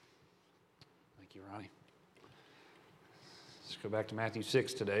Thank you, Ronnie. Let's go back to Matthew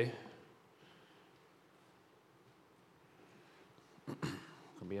 6 today.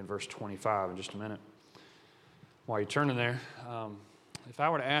 We'll be in verse 25 in just a minute. While you're turning there, if I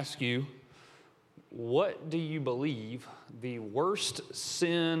were to ask you, what do you believe the worst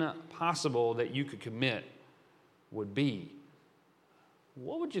sin possible that you could commit would be?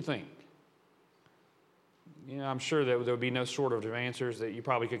 What would you think? You know, I'm sure that there would be no sort of answers that you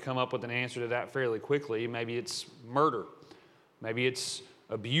probably could come up with an answer to that fairly quickly. Maybe it's murder. Maybe it's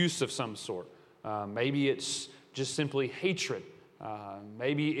abuse of some sort. Maybe it's just simply hatred.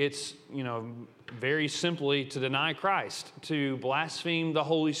 Maybe it's, very simply to deny Christ, to blaspheme the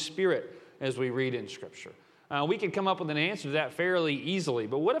Holy Spirit, as we read in Scripture. We could come up with an answer to that fairly easily.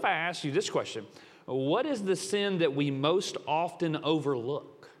 But what if I asked you this question? What is the sin that we most often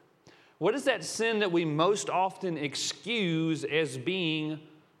overlook? What is that sin that we most often excuse as being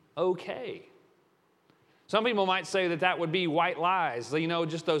okay? Some people might say that that would be white lies,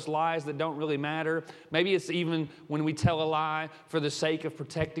 just those lies that don't really matter. Maybe it's even when we tell a lie for the sake of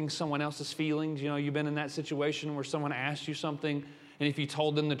protecting someone else's feelings. You've been in that situation where someone asked you something, and if you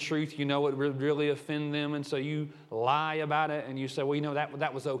told them the truth, it would really offend them, and so you lie about it, and you say, well,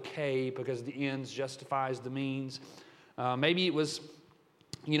 that was okay because the ends justifies the means. Maybe it was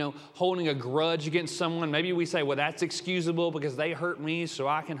holding a grudge against someone. Maybe we say, well, that's excusable because they hurt me, so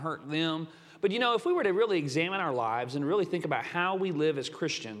I can hurt them. But if we were to really examine our lives and really think about how we live as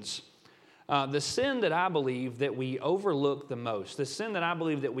Christians, the sin that I believe that we overlook the most, the sin that I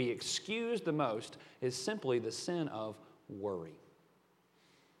believe that we excuse the most, is simply the sin of worry.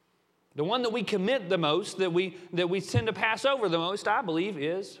 The one that we commit the most, that we tend to pass over the most, I believe,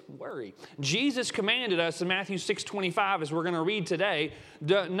 is worry. Jesus commanded us in Matthew 6:25, as we're going to read today,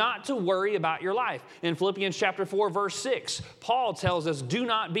 not to worry about your life. In Philippians chapter 4, verse 6, Paul tells us, do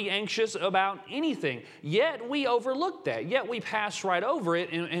not be anxious about anything. Yet we overlook that. Yet we pass right over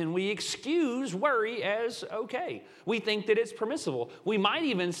it, and we excuse worry as okay. We think that it's permissible. We might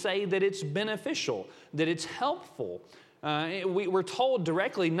even say that it's beneficial, that it's helpful. We're told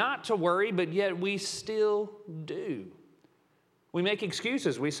directly not to worry, but yet we still do. We make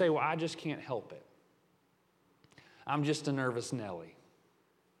excuses. We say, well, I just can't help it. I'm just a nervous Nelly.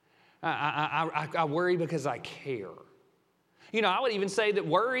 I worry because I care. I would even say that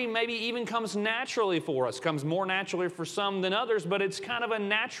worry maybe even comes naturally for us, comes more naturally for some than others, but it's kind of a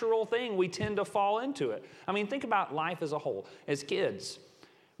natural thing. We tend to fall into it. Think about life as a whole. As kids,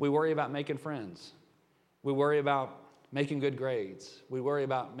 we worry about making friends. We worry about making good grades. We worry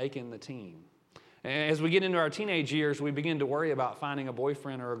about making the team. As we get into our teenage years, we begin to worry about finding a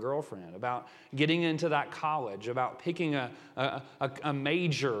boyfriend or a girlfriend, about getting into that college, about picking a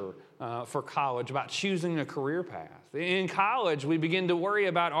major for college, about choosing a career path. In college, we begin to worry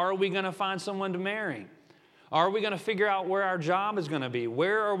about, are we going to find someone to marry? Are we going to figure out where our job is going to be?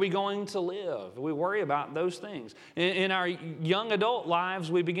 Where are we going to live? We worry about those things. In our young adult lives,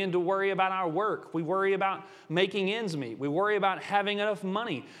 we begin to worry about our work. We worry about making ends meet. We worry about having enough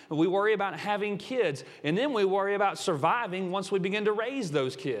money. We worry about having kids. And then we worry about surviving once we begin to raise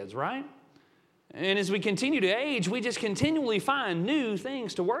those kids, right? And as we continue to age, we just continually find new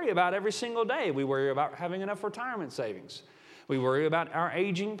things to worry about every single day. We worry about having enough retirement savings. We worry about our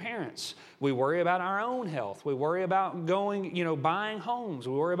aging parents. We worry about our own health. We worry about buying homes.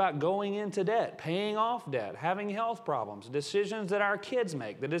 We worry about going into debt, paying off debt, having health problems, decisions that our kids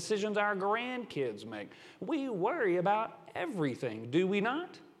make, the decisions our grandkids make. We worry about everything, do we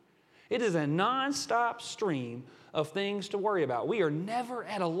not? It is a nonstop stream of things to worry about. We are never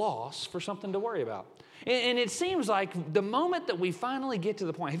at a loss for something to worry about. And it seems like the moment that we finally get to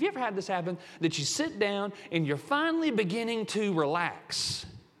the point, have you ever had this happen, that you sit down and you're finally beginning to relax?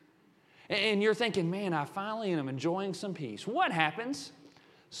 And you're thinking, man, I finally am enjoying some peace. What happens?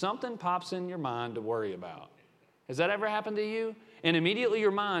 Something pops in your mind to worry about. Has that ever happened to you? And immediately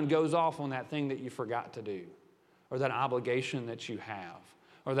your mind goes off on that thing that you forgot to do, or that obligation that you have,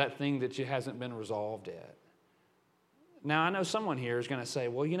 or that thing that hasn't been resolved yet. Now, I know someone here is going to say,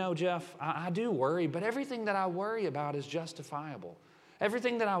 well, Jeff, I do worry, but everything that I worry about is justifiable.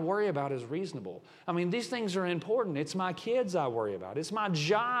 Everything that I worry about is reasonable. These things are important. It's my kids I worry about. It's my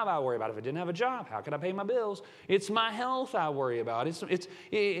job I worry about. If I didn't have a job, how could I pay my bills? It's my health I worry about. It's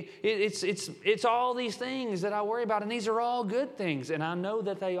all these things that I worry about, and these are all good things, and I know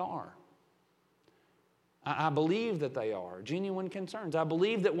that they are. I believe that they are genuine concerns. I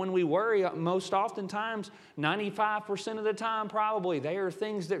believe that when we worry, most oftentimes, 95% of the time probably, they are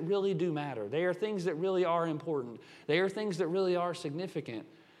things that really do matter. They are things that really are important. They are things that really are significant.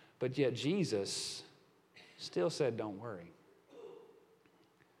 But yet Jesus still said, don't worry.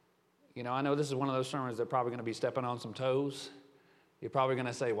 I know this is one of those sermons that are probably going to be stepping on some toes. You're probably going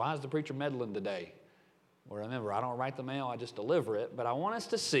to say, why is the preacher meddling today? Well, remember, I don't write the mail, I just deliver it. But I want us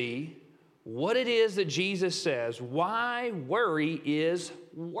to see what it is that Jesus says, why worry is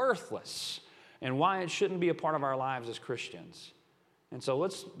worthless, and why it shouldn't be a part of our lives as Christians. And so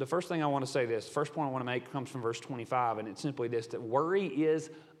the first thing I want to say this, first point I want to make comes from verse 25, and it's simply this, that worry is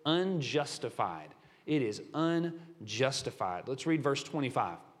unjustified. It is unjustified. Let's read verse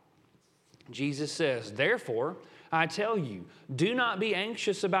 25. Jesus says, therefore, I tell you, do not be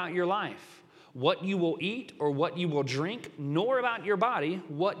anxious about your life, what you will eat or what you will drink, nor about your body,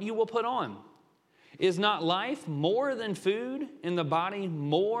 what you will put on. Is not life more than food, and the body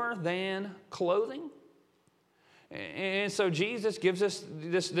more than clothing? And so Jesus gives us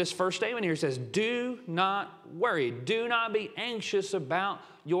this first statement here. He says, do not worry. Do not be anxious about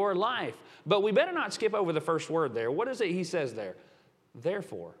your life. But we better not skip over the first word there. What is it he says there?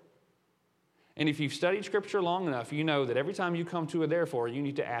 Therefore. And if you've studied Scripture long enough, you know that every time you come to a therefore, you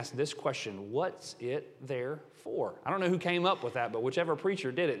need to ask this question, what's it there for? I don't know who came up with that, but whichever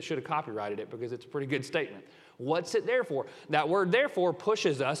preacher did it should have copyrighted it because it's a pretty good statement. What's it there for? That word therefore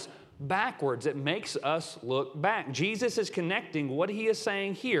pushes us backwards. It makes us look back. Jesus is connecting what he is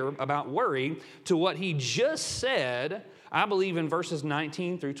saying here about worry to what he just said, I believe, in verses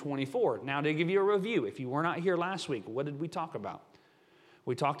 19 through 24. Now, to give you a review, if you were not here last week, what did we talk about?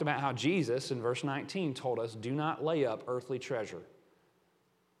 We talked about how Jesus, in verse 19, told us, do not lay up earthly treasure,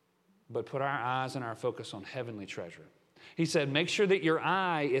 but put our eyes and our focus on heavenly treasure. He said, make sure that your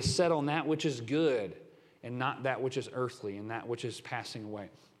eye is set on that which is good and not that which is earthly and that which is passing away.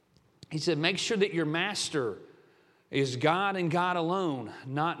 He said, make sure that your master is God and God alone,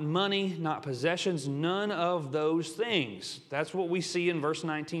 not money, not possessions, none of those things. That's what we see in verse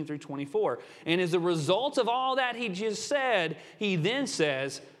 19 through 24. And as a result of all that he just said, he then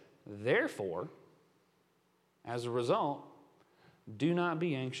says, therefore, as a result, do not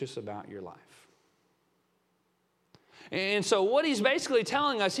be anxious about your life. And so what he's basically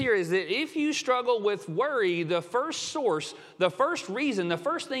telling us here is that if you struggle with worry, the first source, the first reason, the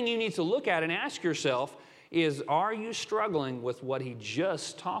first thing you need to look at and ask yourself is, are you struggling with what he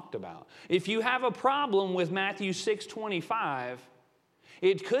just talked about? If you have a problem with Matthew 6:25,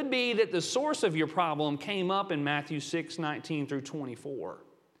 it could be that the source of your problem came up in Matthew 6:19 through 24.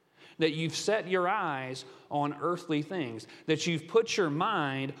 That you've set your eyes on earthly things, that you've put your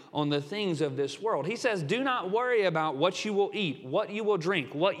mind on the things of this world. He says, do not worry about what you will eat, what you will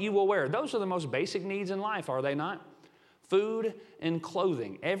drink, what you will wear. Those are the most basic needs in life, are they not? Food and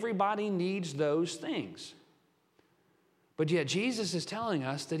clothing. Everybody needs those things. But yet Jesus is telling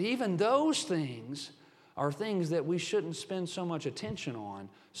us that even those things are things that we shouldn't spend so much attention on,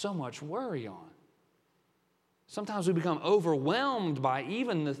 so much worry on. Sometimes we become overwhelmed by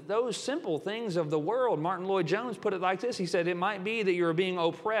even those simple things of the world. Martin Lloyd-Jones put it like this. He said, it might be that you're being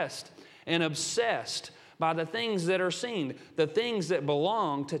oppressed and obsessed by the things that are seen, the things that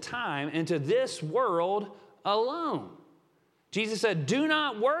belong to time and to this world alone. Jesus said, do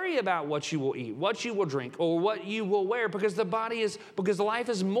not worry about what you will eat, what you will drink, or what you will wear, because because life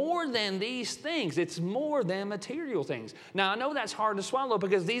is more than these things. It's more than material things. Now, I know that's hard to swallow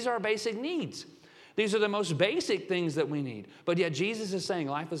because these are basic needs. These are the most basic things that we need. But yet Jesus is saying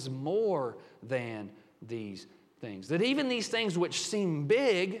life is more than these things. That even these things which seem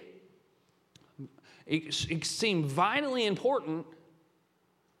big, seem vitally important,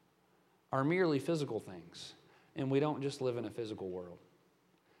 are merely physical things. And we don't just live in a physical world.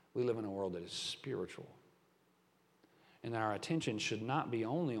 We live in a world that is spiritual. And our attention should not be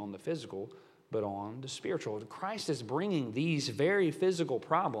only on the physical, but on the spiritual. Christ is bringing these very physical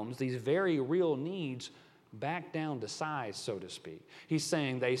problems, these very real needs, back down to size, so to speak. He's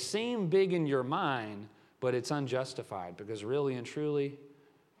saying they seem big in your mind, but it's unjustified because really and truly,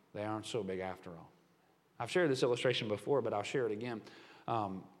 they aren't so big after all. I've shared this illustration before, but I'll share it again.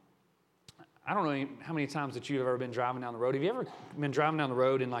 I don't know how many times that you've ever been driving down the road. Have you ever been driving down the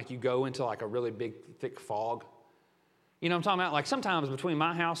road and you go into a really big, thick fog? You know what I'm talking about? Sometimes between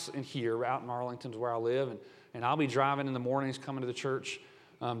my house and here, out in Arlington is where I live, and I'll be driving in the mornings coming to the church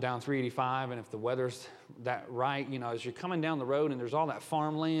down 385, and if the weather's that right, as you're coming down the road and there's all that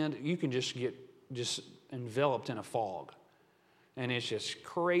farmland, you can just get enveloped in a fog. And it's just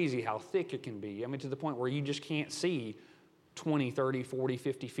crazy how thick it can be. To the point where you just can't see 20, 30, 40,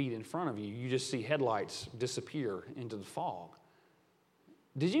 50 feet in front of you. You just see headlights disappear into the fog.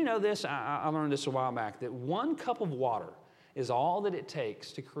 Did you know this? I learned this a while back, that 1 cup of water is all that it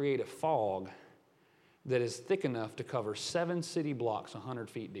takes to create a fog that is thick enough to cover 7 city blocks 100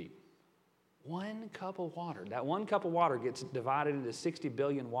 feet deep. 1 cup of water. That 1 cup of water gets divided into 60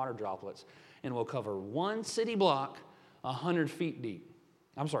 billion water droplets and will cover 1 city block 100 feet deep.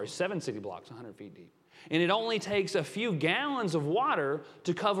 I'm sorry, 7 city blocks 100 feet deep. And it only takes a few gallons of water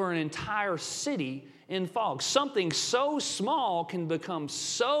to cover an entire city in fog. Something so small can become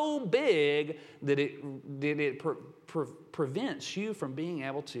so big that it prevents you from being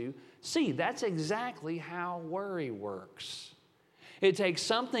able to see. That's exactly how worry works. It takes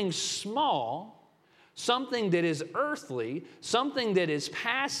something small, something that is earthly, something that is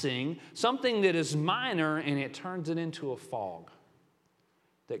passing, something that is minor, and it turns it into a fog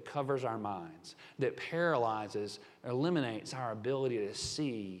that covers our minds, that paralyzes, eliminates our ability to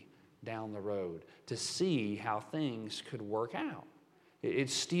see down the road, to see how things could work out. It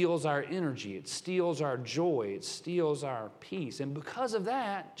steals our energy, it steals our joy, it steals our peace. And because of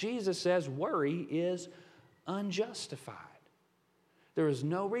that, Jesus says worry is unjustified. There is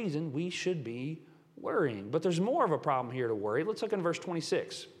no reason we should be worrying. But there's more of a problem here to worry. Let's look in verse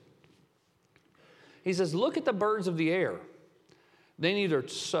 26. He says, look at the birds of the air. They neither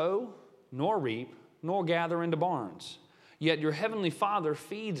sow, nor reap, nor gather into barns, yet your heavenly Father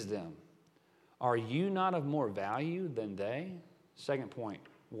feeds them. Are you not of more value than they? Second point,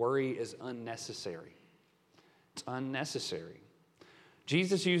 worry is unnecessary. It's unnecessary.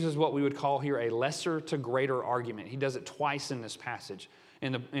 Jesus uses what we would call here a lesser to greater argument. He does it twice in this passage.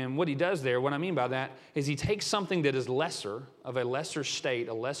 And what he does there, what I mean by that, is he takes something that is lesser, of a lesser state,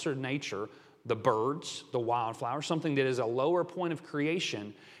 a lesser nature, the birds, the wildflowers, something that is a lower point of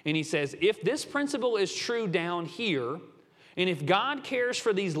creation. And he says, if this principle is true down here, and if God cares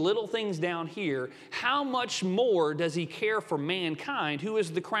for these little things down here, how much more does he care for mankind, who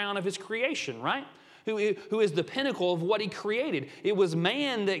is the crown of his creation, right? Who is the pinnacle of what he created. It was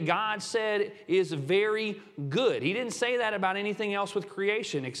man that God said is very good. He didn't say that about anything else with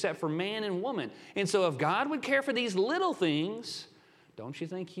creation except for man and woman. And so if God would care for these little things, don't you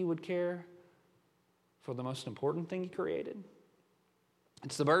think he would care for the most important thing he created?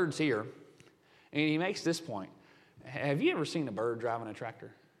 It's the birds here. And he makes this point. Have you ever seen a bird driving a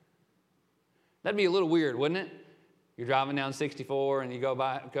tractor? That'd be a little weird, wouldn't it? You're driving down 64 and you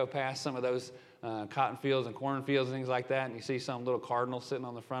go past some of those cotton fields and cornfields and things like that, and you see some little cardinal sitting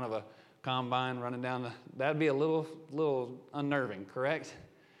on the front of a combine running down that'd be a little unnerving, correct?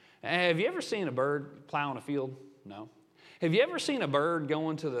 Have you ever seen a bird plowing a field? No. Have you ever seen a bird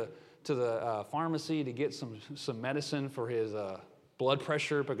going to the pharmacy to get some medicine for his blood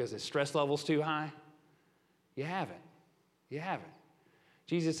pressure because his stress level's too high? You haven't. You haven't.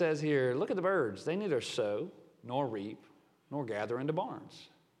 Jesus says here, look at the birds. They neither sow, nor reap, nor gather into barns.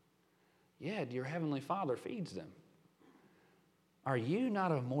 Yet your heavenly Father feeds them. Are you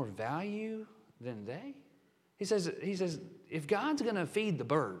not of more value than they? He says, if God's going to feed the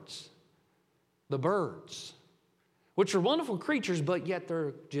birds, which are wonderful creatures, but yet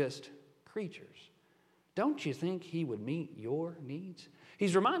they're just creatures, don't you think he would meet your needs?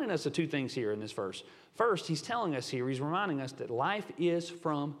 He's reminding us of two things here in this verse. First, he's reminding us that life is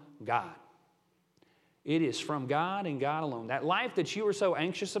from God. It is from God and God alone. That life that you were so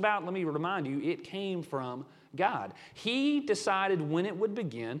anxious about, let me remind you, it came from God. He decided when it would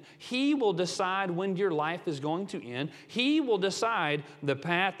begin. He will decide when your life is going to end. He will decide the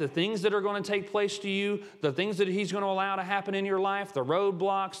path, the things that are going to take place to you, the things that he's going to allow to happen in your life, the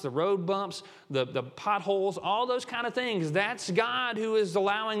roadblocks, the road bumps, the potholes, all those kind of things. That's God who is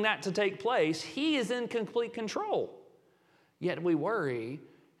allowing that to take place. He is in complete control. Yet we worry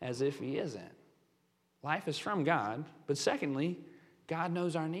as if he isn't. Life is from God, but secondly, God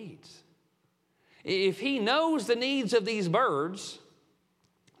knows our needs. If he knows the needs of these birds,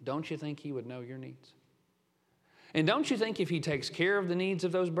 don't you think he would know your needs? And don't you think if he takes care of the needs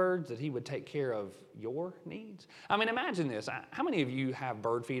of those birds, that he would take care of your needs? I mean, imagine this. How many of you have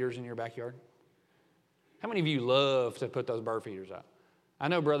bird feeders in your backyard? How many of you love to put those bird feeders out? I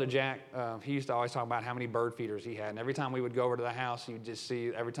know Brother Jack, he used to always talk about how many bird feeders he had. And every time we would go over to the house, you'd just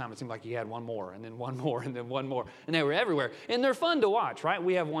see, every time it seemed like he had one more, and then one more, and then one more. And they were everywhere. And they're fun to watch, right?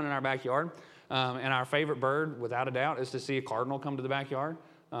 We have one in our backyard. And our favorite bird, without a doubt, is to see a cardinal come to the backyard.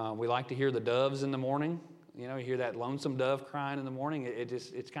 We like to hear the doves in the morning. You know, you hear that lonesome dove crying in the morning.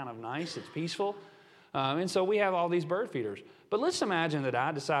 It's kind of nice. It's peaceful. And so we have all these bird feeders. But let's imagine that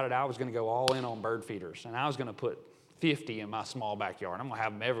I decided I was going to go all in on bird feeders, and I was going to put 50 in my small backyard. I'm going to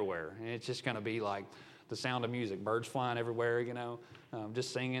have them everywhere. And it's just going to be like the sound of music, birds flying everywhere, you know,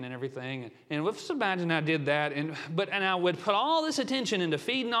 just singing and everything. And let's imagine I did that, and I would put all this attention into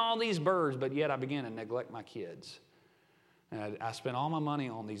feeding all these birds, but yet I began to neglect my kids. And I spent all my money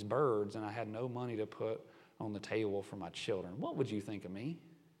on these birds, and I had no money to put on the table for my children. What would you think of me?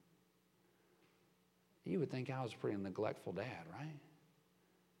 you would think I was a pretty neglectful dad, right?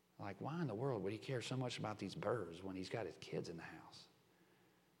 Like, why in the world would he care so much about these birds when he's got his kids in the house?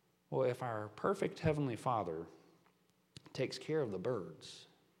 Well, if our perfect Heavenly Father takes care of the birds,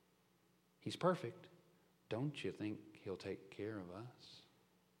 he's perfect. Don't you think he'll take care of us?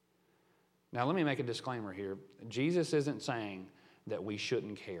 Now, let me make a disclaimer here. Jesus isn't saying that we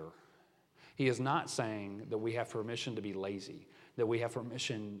shouldn't care. He is not saying that we have permission to be lazy, that we have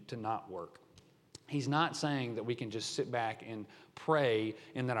permission to not work. He's not saying that we can just sit back and pray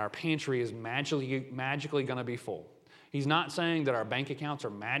and that our pantry is magically going to be full. He's not saying that our bank accounts are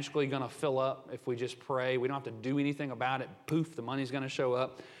magically going to fill up if we just pray. We don't have to do anything about it. Poof, the money's going to show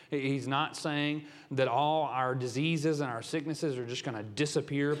up. He's not saying that all our diseases and our sicknesses are just going to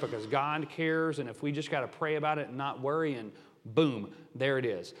disappear because God cares, and if we just got to pray about it and not worry, and boom, there it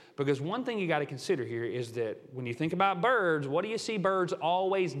is. Because one thing you got to consider here is that when you think about birds, what do you see birds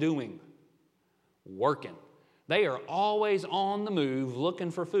always doing? Working. They are always on the move looking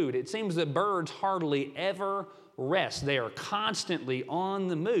for food. It seems that birds hardly ever rest. They are constantly on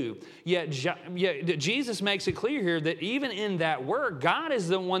the move. Yet Jesus makes it clear here that even in that work, God is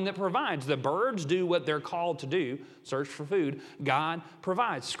the one that provides. The birds do what they're called to do, search for food. God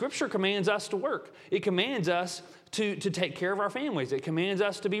provides. Scripture commands us to work. It commands us to take care of our families. It commands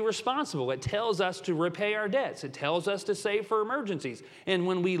us to be responsible. It tells us to repay our debts. It tells us to save for emergencies. And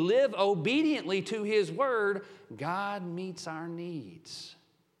when we live obediently to His Word, God meets our needs.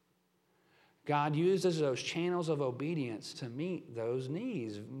 God uses those channels of obedience to meet those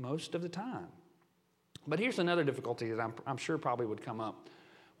needs most of the time. But here's another difficulty that I'm sure probably would come up.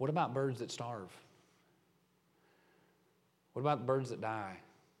 What about birds that starve? What about birds that die?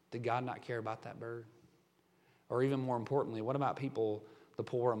 Did God not care about that bird? Or even more importantly, what about people, the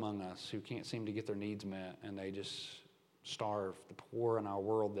poor among us, who can't seem to get their needs met and they just starve? The poor in our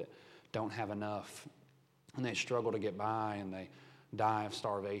world that don't have enough and they struggle to get by and they die of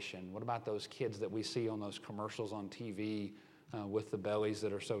starvation. What about those kids that we see on those commercials on TV with the bellies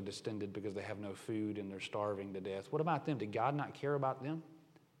that are so distended because they have no food and they're starving to death? What about them? Did God not care about them?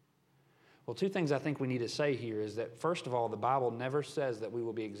 Well, two things I think we need to say here is that, first of all, the Bible never says that we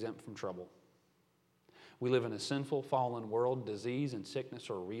will be exempt from trouble. We live in a sinful, fallen world. Disease and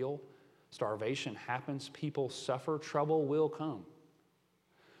sickness are real. Starvation happens. People suffer. Trouble will come.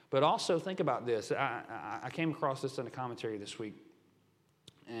 But also think about this. I came across this in a commentary this week,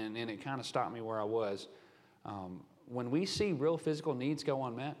 and it kind of stopped me where I was. When we see real physical needs go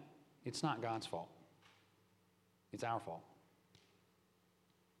unmet, it's not God's fault. It's our fault.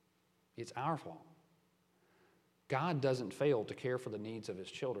 It's our fault. God doesn't fail to care for the needs of His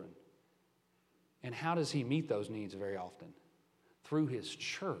children. And how does He meet those needs very often? Through His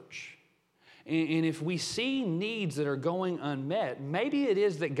church. And if we see needs that are going unmet, maybe it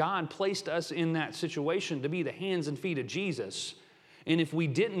is that God placed us in that situation to be the hands and feet of Jesus. And if we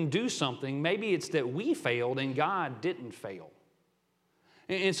didn't do something, maybe it's that we failed and God didn't fail.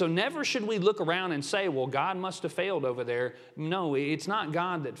 And so never should we look around and say, well, God must have failed over there. No, it's not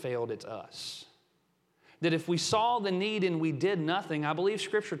God that failed, it's us. That if we saw the need and we did nothing, I believe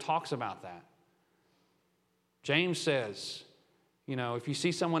Scripture talks about that. James says, if you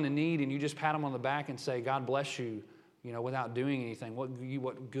see someone in need and you just pat them on the back and say, God bless you, without doing anything,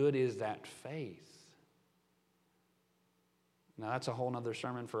 what good is that faith? Now, that's a whole other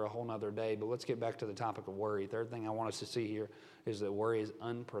sermon for a whole other day, but let's get back to the topic of worry. Third thing I want us to see here is that worry is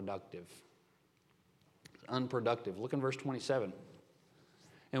unproductive. It's unproductive. Look in verse 27.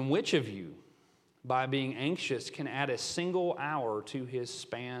 And which of you, by being anxious, can add a single hour to his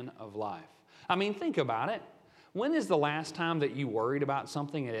span of life? I mean, think about it. When is the last time that you worried about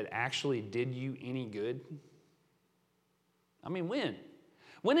something and it actually did you any good? I mean, when?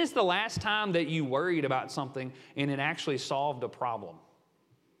 When is the last time that you worried about something and it actually solved a problem?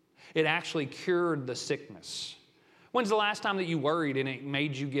 It actually cured the sickness. When's the last time that you worried and it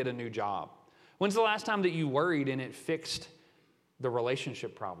made you get a new job? When's the last time that you worried and it fixed the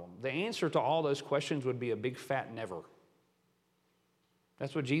relationship problem? The answer to all those questions would be a big fat never.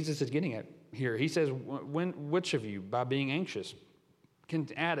 That's what Jesus is getting at here. He says, which of you, by being anxious, can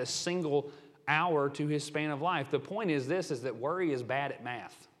add a single hour to his span of life? The point is this, is that worry is bad at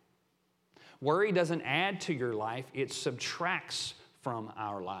math. Worry doesn't add to your life, it subtracts from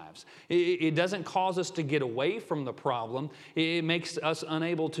our lives. It doesn't cause us to get away from the problem. It makes us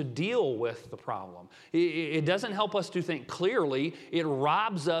unable to deal with the problem. It doesn't help us to think clearly. It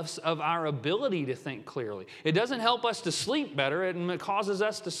robs us of our ability to think clearly. It doesn't help us to sleep better. It causes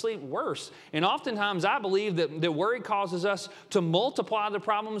us to sleep worse. And oftentimes I believe that worry causes us to multiply the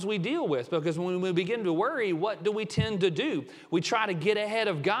problems we deal with, because when we begin to worry, what do we tend to do? We try to get ahead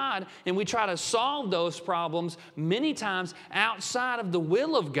of God, and we try to solve those problems many times outside of the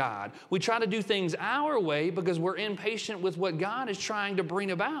will of God. We try to do things our way because we're impatient with what God is trying to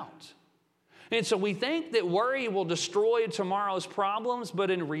bring about. And so we think that worry will destroy tomorrow's problems, but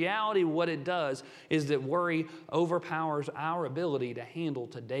in reality what it does is that worry overpowers our ability to handle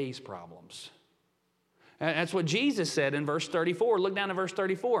today's problems. That's what Jesus said in verse 34. Look down at verse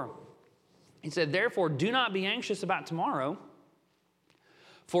 34. He said, "Therefore, do not be anxious about tomorrow,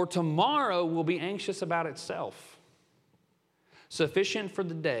 for tomorrow will be anxious about itself. Sufficient for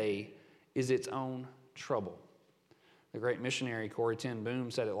the day is its own trouble." The great missionary Corrie ten Boom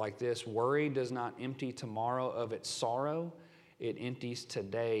said it like this: "Worry does not empty tomorrow of its sorrow, it empties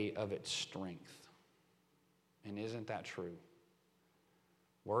today of its strength." And isn't that true?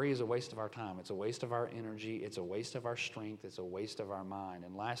 Worry is a waste of our time. It's a waste of our energy. It's a waste of our strength. It's a waste of our mind.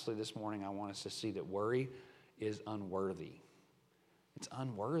 And lastly, this morning, I want us to see that worry is unworthy. It's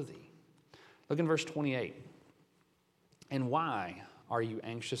unworthy. Look in verse 28. "And why are you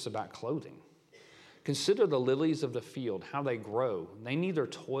anxious about clothing? Consider the lilies of the field, how they grow. They neither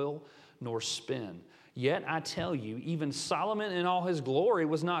toil nor spin. Yet I tell you, even Solomon in all his glory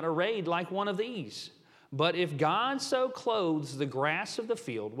was not arrayed like one of these. But if God so clothes the grass of the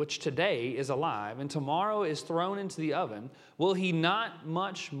field, which today is alive and tomorrow is thrown into the oven, will he not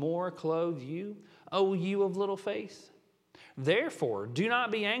much more clothe you, O you of little faith? Therefore, do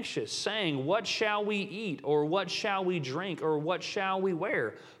not be anxious, saying, what shall we eat, or what shall we drink, or what shall we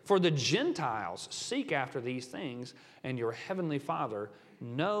wear? For the Gentiles seek after these things, and your heavenly Father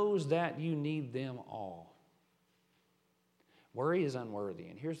knows that you need them all." Worry is unworthy,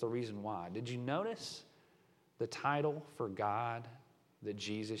 and here's the reason why. Did you notice the title for God that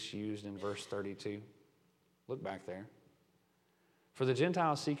Jesus used in verse 32? Look back there. "For the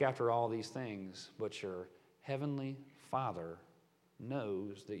Gentiles seek after all these things, but your heavenly Father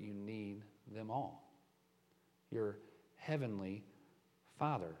knows that you need them all." Your heavenly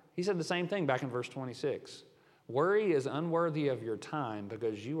Father. He said the same thing back in verse 26. "Worry is unworthy of your time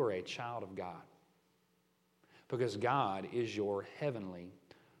because you are a child of God." Because God is your heavenly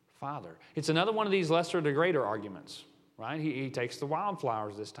Father. It's another one of these lesser to greater arguments, right? He takes the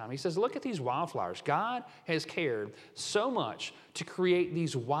wildflowers this time. He says, look at these wildflowers. God has cared so much to create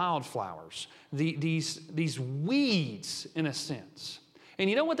these wildflowers, these weeds in a sense. And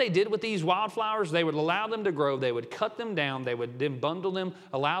you know what they did with these wildflowers? They would allow them to grow. They would cut them down. They would then bundle them,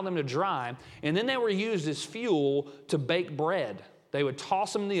 allow them to dry. And then they were used as fuel to bake bread. They would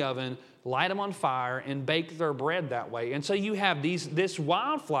toss them in the oven, light them on fire, and bake their bread that way. And so you have this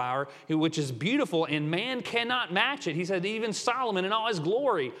wildflower, which is beautiful, and man cannot match it. He said even Solomon in all his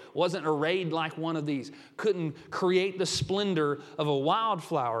glory wasn't arrayed like one of these, couldn't create the splendor of a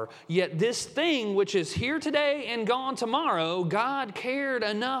wildflower. Yet this thing, which is here today and gone tomorrow, God cared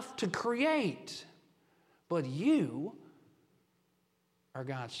enough to create. But you are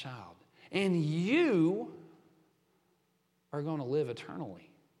God's child, and you are going to live eternally.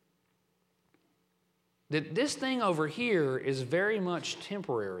 That this thing over here is very much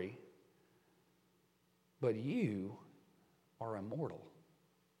temporary, but you are immortal.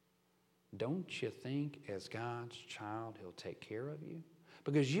 Don't you think as God's child He'll take care of you?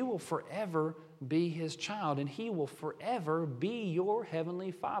 Because you will forever be His child, and He will forever be your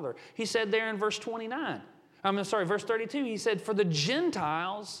heavenly Father. He said there in verse 32, He said, "For the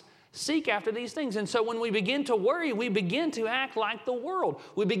Gentiles seek after these things." And so when we begin to worry, we begin to act like the world.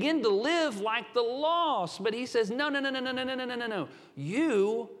 We begin to live like the lost. But He says, no.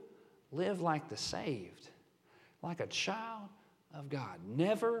 You live like the saved, like a child of God.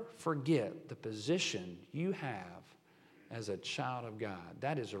 Never forget the position you have as a child of God.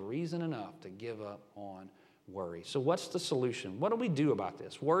 That is a reason enough to give up on worry. So what's the solution? What do we do about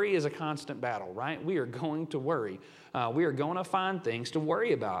this? Worry is a constant battle, right? We are going to worry. We are going to find things to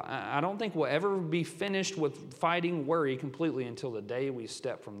worry about. I don't think we'll ever be finished with fighting worry completely until the day we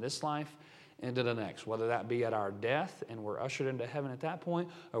step from this life into the next, whether that be at our death and we're ushered into heaven at that point,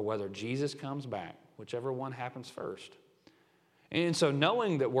 or whether Jesus comes back, whichever one happens first. And so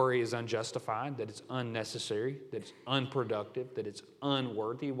knowing that worry is unjustified, that it's unnecessary, that it's unproductive, that it's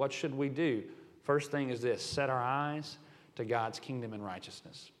unworthy, what should we do? First thing is this: set our eyes to God's kingdom and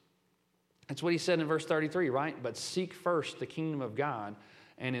righteousness. That's what he said in verse 33, right? But seek first the kingdom of God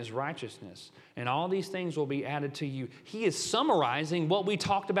and his righteousness, and all these things will be added to you. He is summarizing what we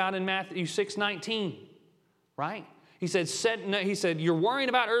talked about in Matthew 6:19, right? He said, you're worrying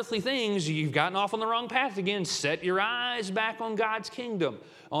about earthly things. You've gotten off on the wrong path again. Set your eyes back on God's kingdom,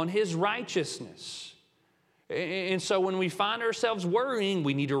 on his righteousness. And so when we find ourselves worrying,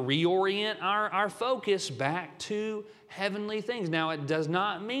 we need to reorient our focus back to heavenly things. Now, it does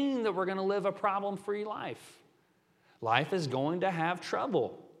not mean that we're going to live a problem-free life. Life is going to have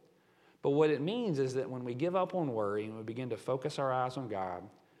trouble. But what it means is that when we give up on worry and we begin to focus our eyes on God,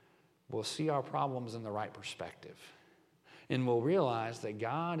 we'll see our problems in the right perspective. And we'll realize that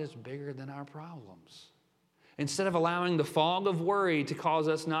God is bigger than our problems. Instead of allowing the fog of worry to cause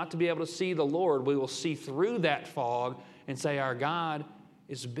us not to be able to see the Lord, we will see through that fog and say our God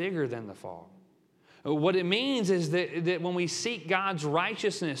is bigger than the fog. What it means is that when we seek God's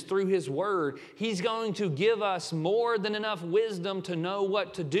righteousness through his word, he's going to give us more than enough wisdom to know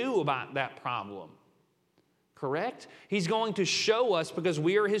what to do about that problem. Correct? He's going to show us because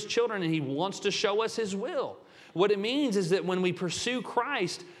we are his children and he wants to show us his will. What it means is that when we pursue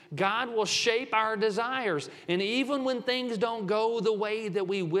Christ, God will shape our desires. And even when things don't go the way that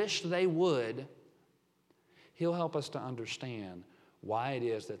we wish they would, he'll help us to understand why it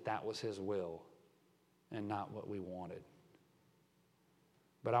is that that was his will and not what we wanted.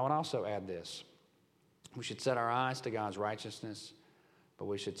 But I would also add this. We should set our eyes to God's righteousness, but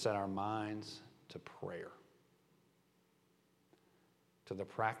we should set our minds to prayer, to the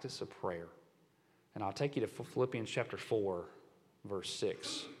practice of prayer. And I'll take you to Philippians chapter 4, verse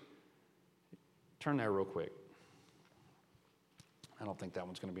 6. Turn there real quick. I don't think that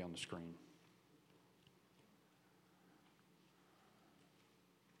one's going to be on the screen.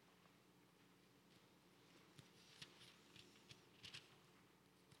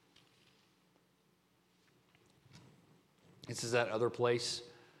 This is that other place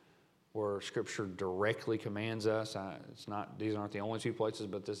where Scripture directly commands us. These aren't the only two places,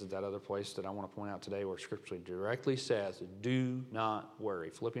 but this is that other place that I want to point out today where Scripture directly says, do not worry.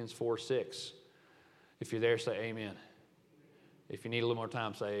 Philippians 4:6. If you're there, say amen. If you need a little more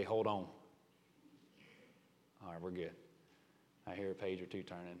time, say hold on. All right, we're good. I hear a page or two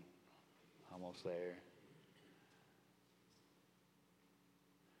turning. Almost there.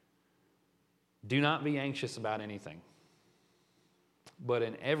 Do not be anxious about anything, but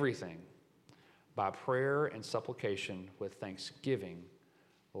in everything, by prayer and supplication with thanksgiving,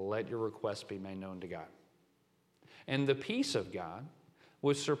 let your requests be made known to God. And the peace of God,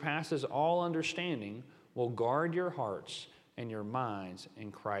 which surpasses all understanding, will guard your hearts and your minds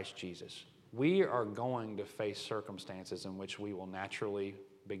in Christ Jesus. We are going to face circumstances in which we will naturally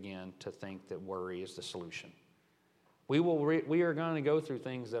begin to think that worry is the solution. We are going to go through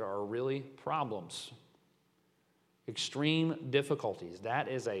things that are really problems. Extreme difficulties. That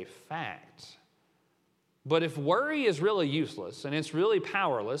is a fact. But if worry is really useless and it's really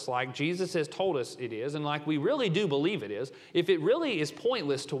powerless, like Jesus has told us it is, and like we really do believe it is, if it really is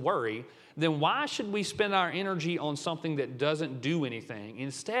pointless to worry, then why should we spend our energy on something that doesn't do anything?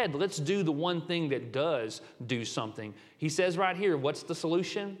 Instead, let's do the one thing that does do something. He says right here, what's the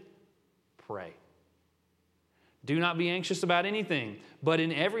solution? Pray. Do not be anxious about anything, but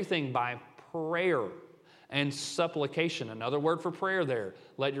in everything by prayer and supplication. Another word for prayer there.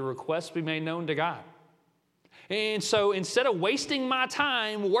 Let your requests be made known to God. And so instead of wasting my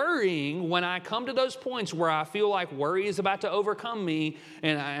time worrying when I come to those points where I feel like worry is about to overcome me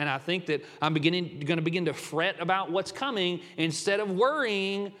and I think that I'm going to begin to fret about what's coming, instead of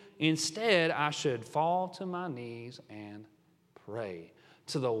worrying, I should fall to my knees and pray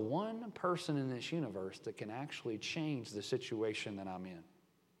to the one person in this universe that can actually change the situation that I'm in.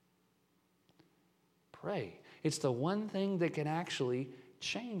 Pray. It's the one thing that can actually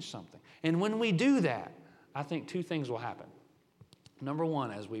change something. And when we do that, I think two things will happen. Number one,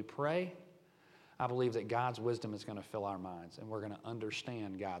 as we pray, I believe that God's wisdom is going to fill our minds and we're going to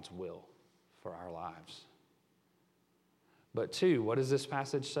understand God's will for our lives. But two, what does this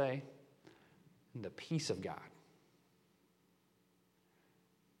passage say? The peace of God,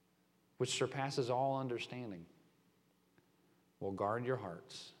 which surpasses all understanding, will guard your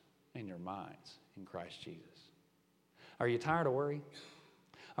hearts and your minds in Christ Jesus. Are you tired of worry?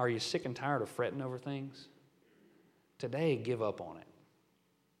 Are you sick and tired of fretting over things? Today, give up on it.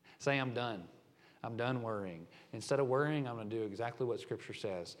 Say, I'm done. I'm done worrying. Instead of worrying, I'm going to do exactly what Scripture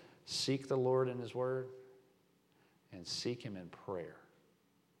says. Seek the Lord in His Word and seek Him in prayer.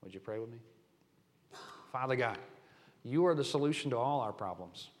 Would you pray with me? Father God, You are the solution to all our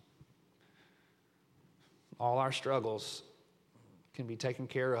problems. All our struggles can be taken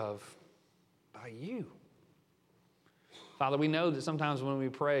care of You. Father, we know that sometimes when we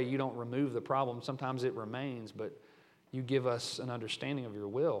pray, you don't remove the problem. Sometimes it remains, but you give us an understanding of your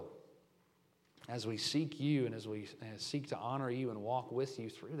will as we seek you and as we seek to honor you and walk with you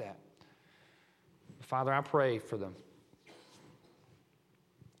through that. Father, I pray for the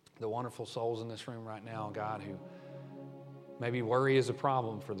wonderful souls in this room right now, God, who maybe worry is a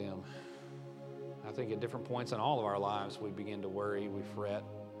problem for them. I think at different points in all of our lives, we begin to worry, we fret,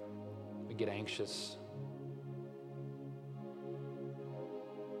 we get anxious.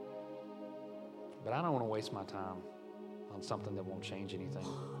 But I don't want to waste my time on something that won't change anything.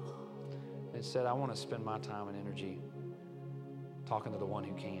 Instead, I want to spend my time and energy talking to the one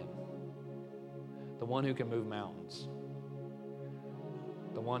who can. The one who can move mountains.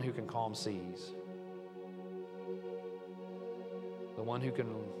 The one who can calm seas. The one who can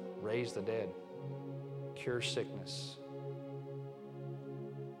raise the dead, cure sickness,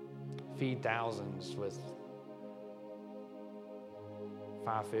 feed thousands with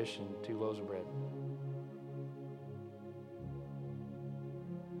 5 fish and 2 loaves of bread.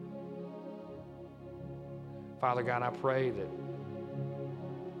 Father God, I pray that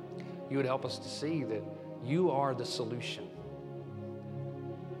you would help us to see that you are the solution.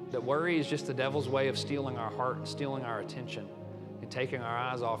 That worry is just the devil's way of stealing our heart and stealing our attention and taking our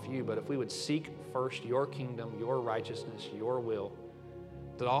eyes off you. But if we would seek first your kingdom, your righteousness, your will,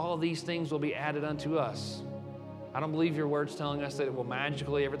 that all of these things will be added unto us. I don't believe your word's telling us that it will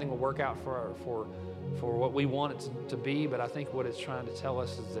magically, everything will work out for what we want it to be, but I think what it's trying to tell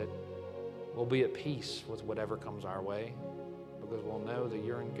us is that we'll be at peace with whatever comes our way because we'll know that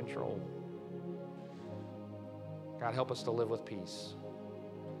you're in control. God, help us to live with peace.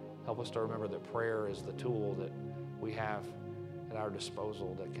 Help us to remember that prayer is the tool that we have at our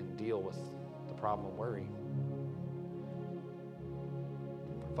disposal that can deal with the problem of worry.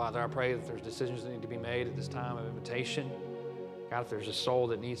 Father, I pray that there's decisions that need to be made at this time of invitation. God, if there's a soul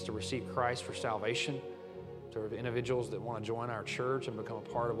that needs to receive Christ for salvation, if there are individuals that want to join our church and become a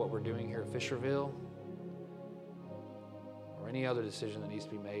part of what we're doing here at Fisherville, or any other decision that needs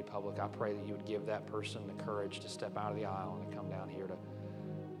to be made public, I pray that you would give that person the courage to step out of the aisle and to come down here to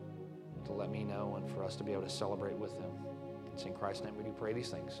let me know and for us to be able to celebrate with them. It's in Christ's name we do pray these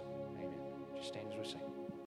things. Amen. Just stand as we sing.